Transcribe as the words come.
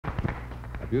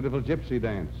beautiful gypsy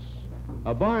dance.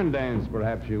 A barn dance,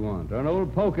 perhaps you want, or an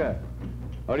old polka.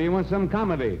 Or do you want some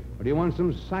comedy? Or do you want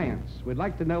some science? We'd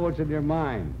like to know what's in your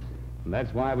mind. And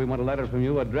that's why we want a letter from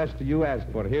you addressed to You Asked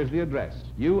For It. Here's the address.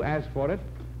 You Asked For It,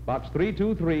 Box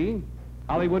 323,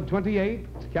 Hollywood 28,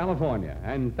 California.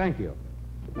 And thank you.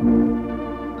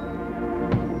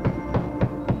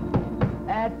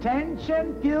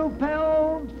 Attention,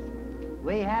 pupils.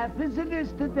 We have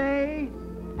visitors today.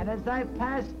 And as I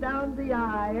pass down the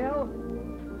aisle,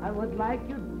 I would like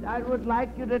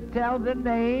you to tell the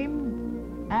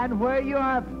name and where you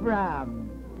are from.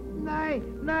 My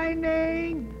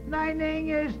name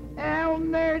is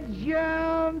Elmer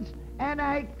Jones, and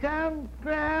I come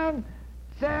from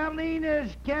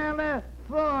Salinas, California.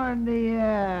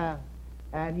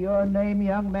 And your name,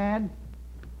 young man?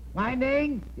 My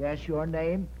name? Yes, your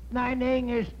name. My name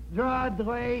is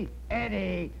Broadway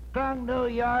Eddie from New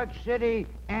York City,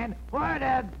 and what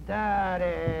about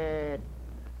it?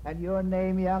 And your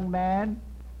name, young man?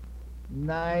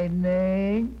 My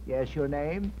name? Yes, your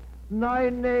name? My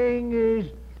name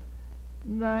is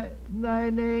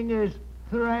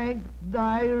Frank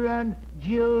Dyron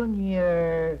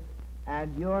Jr.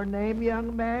 And your name,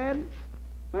 young man?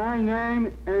 My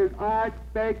name is Art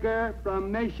Baker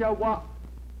from Mishawaka.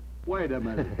 Wait a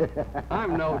minute.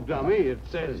 I'm no dummy, it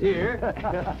says here.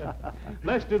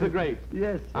 Lester the Great.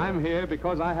 Yes, sir. I'm here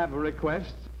because I have a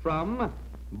request from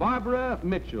Barbara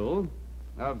Mitchell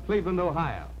of Cleveland,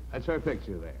 Ohio. That's her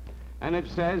picture there. And it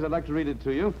says, I'd like to read it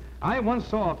to you, I once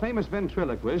saw a famous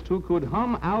ventriloquist who could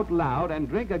hum out loud and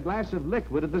drink a glass of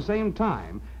liquid at the same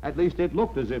time. At least it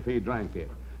looked as if he drank it.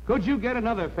 Could you get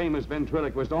another famous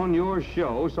ventriloquist on your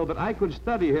show so that I could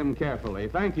study him carefully?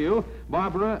 Thank you,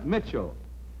 Barbara Mitchell.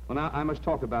 Well, now, I must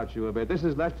talk about you a bit. This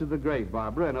is Lester the Great,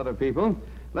 Barbara, and other people.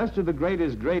 Lester the Great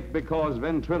is great because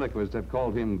ventriloquists have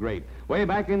called him great. Way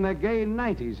back in the gay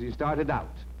 90s, he started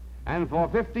out. And for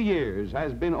 50 years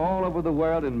has been all over the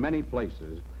world in many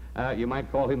places. You might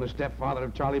call him the stepfather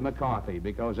of Charlie McCarthy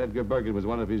because Edgar Bergen was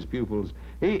one of his pupils.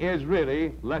 He is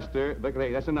really Lester the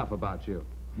Great. That's enough about you.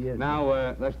 Yes.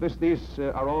 Now, these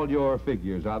are all your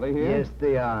figures, are they here? Yes,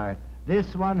 they are.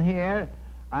 This one here,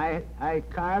 I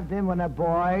carved him when a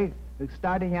boy,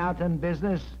 starting out in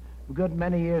business a good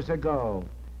many years ago.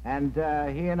 And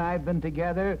he and I have been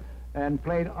together and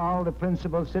played all the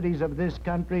principal cities of this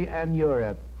country and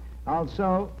Europe.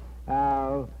 Also,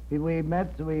 we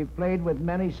played with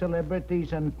many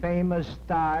celebrities and famous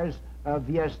stars of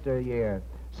yesteryear,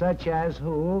 such as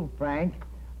who, Frank?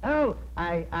 Oh,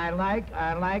 I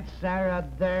like Sarah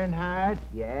Bernhardt,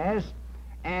 yes,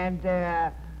 and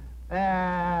the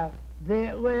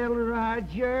Will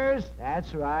Rogers,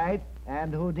 that's right,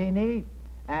 and Houdini,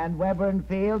 and Weber and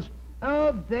Fields.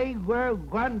 Oh, they were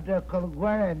wonderful,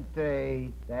 weren't they?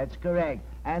 That's correct.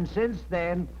 And since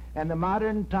then, in the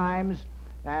modern times,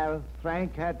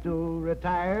 Frank had to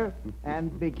retire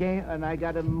and I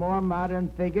got a more modern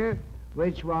figure,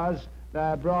 which was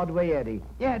Broadway Eddie.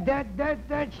 Yeah,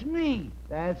 that's me.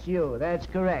 That's you. That's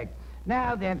correct.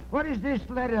 Now then, what is this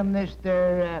letter,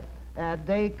 Mr.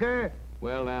 Baker?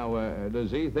 Well, now,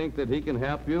 does he think that he can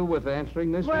help you with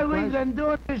answering this Well, request? we've been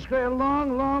doing this for a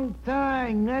long, long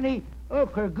time,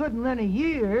 for a good many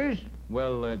years.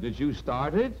 Well, did you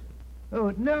start it?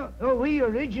 Oh, no. Oh, we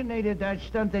originated that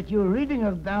stunt that you were reading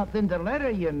about in the letter,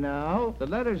 you know. The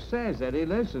letter says, Eddie,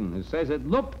 listen. It says it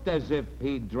looked as if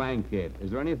he drank it.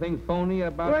 Is there anything phony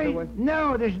about the way?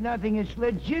 No, there's nothing. It's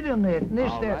legitimate.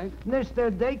 All right.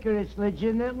 Mr. Baker, it's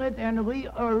legitimate, and we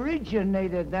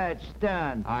originated that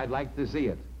stunt. I'd like to see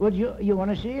it. Would you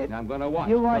want to see it? I'm going to watch.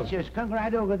 You watch this. Come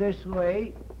right over this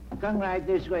way. Come right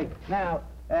this way. Now,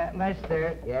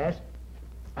 Lester, yes?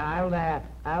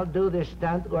 I'll do the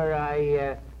stunt where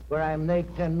I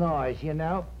make the noise, you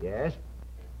know? Yes.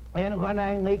 And when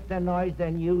I make the noise,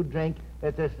 then you drink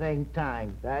at the same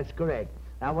time. That's correct.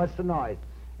 Now, what's the noise?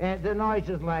 The noise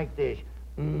is like this.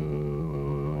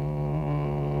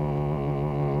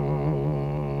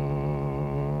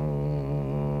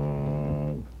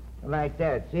 Like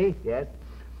that, see? Yes.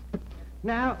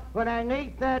 Now, when I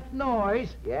make that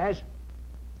noise, yes,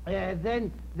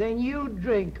 then you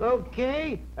drink,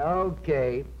 okay?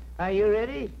 Okay. Are you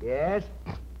ready? Yes.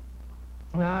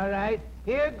 All right.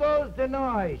 Here goes the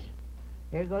noise.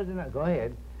 Here goes the noise. Go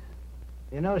ahead.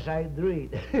 You notice I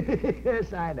greet.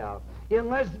 Yes, I know. You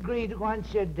must greet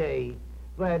once a day.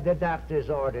 Well, the doctor's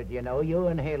ordered, you know. You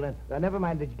inhaling. Never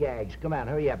mind the gags. Come on,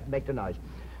 hurry up. Make the noise.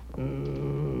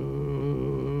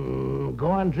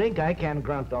 Go on, drink. I can't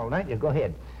grunt all night. You go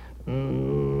ahead.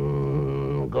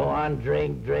 Go on,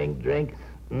 drink.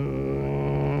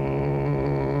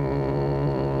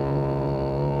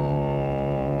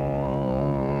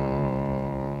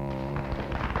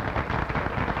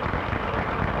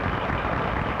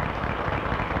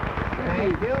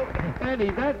 Eddie,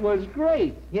 that was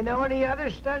great. You know any other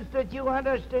stunts that you want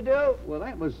us to do? Well,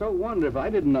 that was so wonderful. I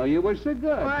didn't know you were so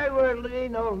good. Why, we're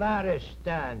doing a lot of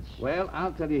stunts. Well,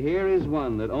 I'll tell you, here is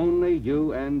one that only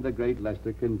you and the great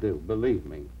Lester can do, believe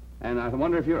me. And I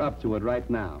wonder if you're up to it right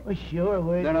now. Well, sure,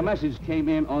 we're... Then a message came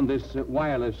in on this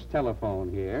wireless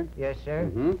telephone here. Yes, sir?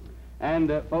 Mm-hmm.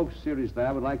 And, folks, seriously,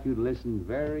 I would like you to listen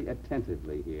very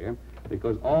attentively here,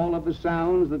 because all of the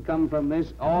sounds that come from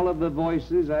this, all of the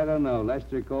voices, I don't know,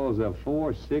 Lester calls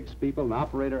 4, 6 people, an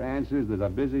operator answers, there's a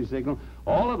busy signal,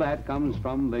 all of that comes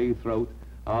from the throat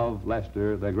of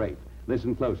Lester the Great.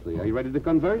 Listen closely. Are you ready to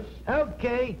converse?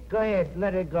 Okay, go ahead,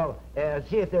 let it go.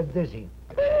 See if they're dizzy.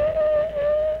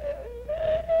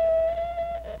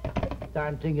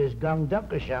 Darn thing is gung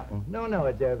duck or something. No,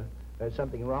 there's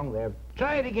something wrong there.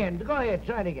 Try it again. Go ahead,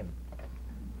 try it again.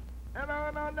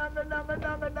 Hello,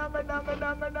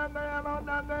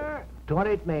 number.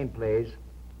 28 Main, please.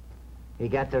 You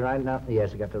got the right number?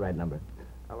 Yes, you got the right number.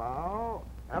 Hello?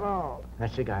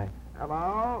 That's the guy.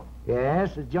 Hello?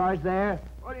 Yes, is George there?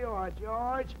 What do you want,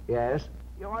 George? Yes.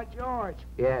 You want George?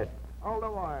 Yes. Hold the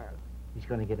wire. He's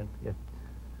going to get him. Yes.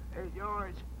 Hey,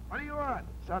 George. What do you want?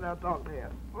 Son, I'll talk to you.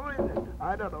 Who is it?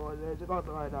 I don't know what it is. You go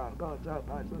to right on. Go inside.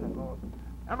 I said go.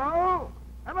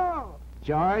 Hello?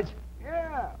 George?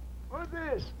 Yeah. Who's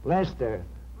this? Lester.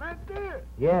 Lester?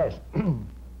 Yes.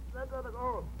 Lester,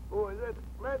 go. Who is it?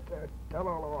 Lester. Tell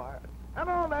all the wire.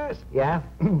 Hello, Les. Yeah?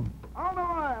 All the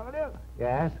wire, will you?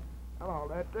 Yes. Hello,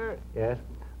 Lester. Yes.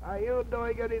 Are you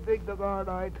doing anything tomorrow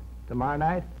night? Tomorrow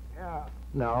night? Yeah.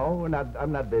 No,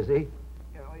 I'm not busy.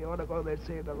 You want to go there and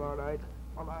see him tomorrow night?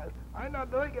 Well, I'm not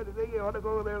doing anything. You want to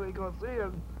go there and go see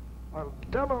him? Well,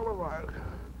 tell all the while.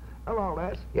 Hello,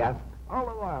 Les. Yeah. All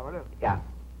the while, will you? Yeah.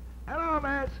 Hello,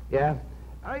 Les. Yeah.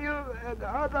 Are you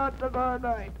how about tomorrow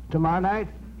night? Tomorrow night?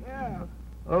 Yeah.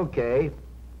 Okay.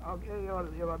 Okay, you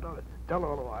want to tell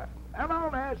all the while. Hello,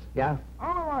 Les. Yeah.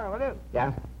 All the while, will you?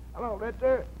 Yeah. Hello,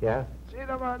 Lester. Yeah. See you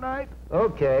tomorrow night?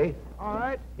 Okay. All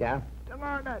right? Yeah.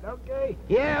 Tomorrow night, okay?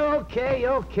 Yeah,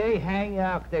 okay. Hang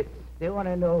up. They want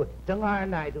to know tomorrow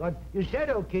night. What, you said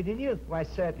okay, didn't you? Why,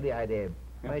 certainly I did.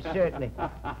 Why, certainly.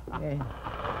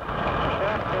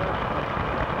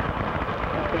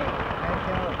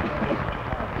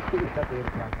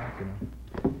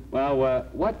 Well,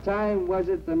 what time was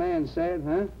it the man said,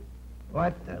 huh?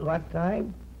 What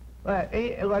time?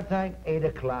 What time? 8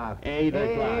 o'clock. 8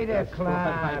 o'clock. 8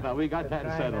 o'clock. Right. We got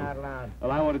that settled.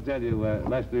 Well, I want to tell you,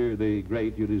 Lester the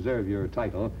Great, you deserve your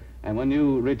title. And when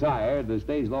you retired, the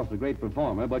stage lost a great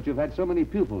performer, but you've had so many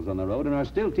pupils on the road and are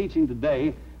still teaching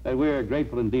today that we're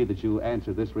grateful indeed that you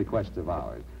answered this request of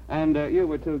ours. And you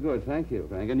were too good. Thank you,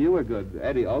 Frank. And you were good,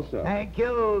 Eddie, also. Thank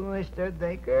you, Mr.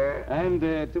 Baker. And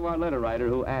to our letter writer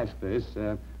who asked this,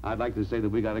 I'd like to say that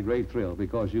we got a great thrill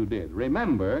because you did.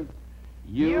 Remember,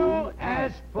 you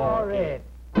asked for it.